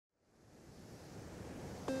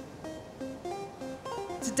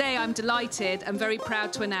today I'm delighted and very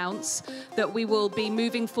proud to announce that we will be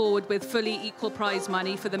moving forward with fully equal prize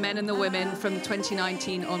money for the men and the women from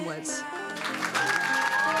 2019 onwards.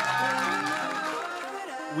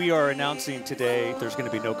 We are announcing today there's going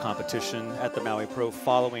to be no competition at the Maui Pro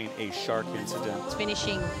following a shark incident.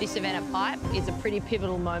 Finishing this event at Pipe is a pretty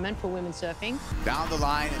pivotal moment for women's surfing. Down the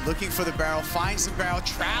line and looking for the barrel, finds the barrel,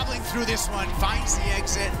 traveling through this one, finds the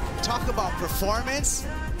exit. Talk about performance.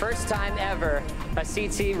 First time ever, a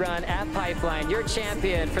CT run at Pipeline. Your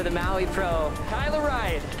champion for the Maui Pro, Kyla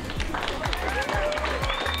Wright.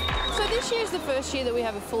 So this year is the first year that we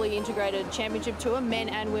have a fully integrated championship tour. Men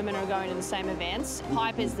and women are going to the same events.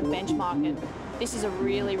 Pipe is the benchmark, and this is a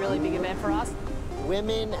really, really big event for us.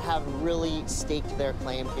 Women have really staked their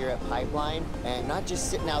claim here at Pipeline, and not just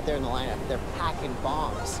sitting out there in the lineup, they're packing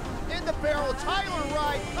bombs. In the barrel, Tyler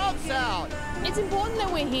Wright comes out. It's important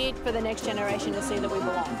that we're here for the next generation to see that we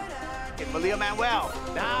belong. And Malia Manuel,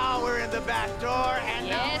 now we're in the back door, and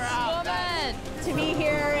now we're out. Woman! To be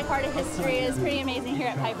here, part of history, is pretty amazing here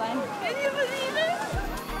at Pipeline. Can you believe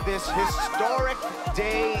it? This historic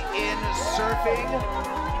day in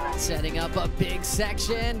surfing. Setting up a big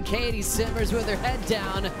section. Katie Simmers with her head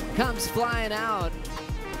down comes flying out.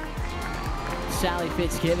 Sally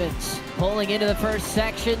Fitzgibbons pulling into the first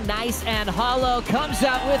section. Nice and hollow. Comes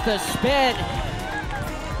out with a spin.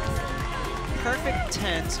 Perfect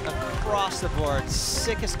tent across the board.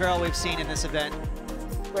 Sickest barrel we've seen in this event.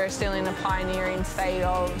 We're still in a pioneering state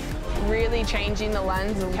of really changing the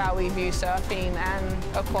lens of how we view surfing and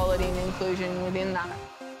equality and inclusion within that.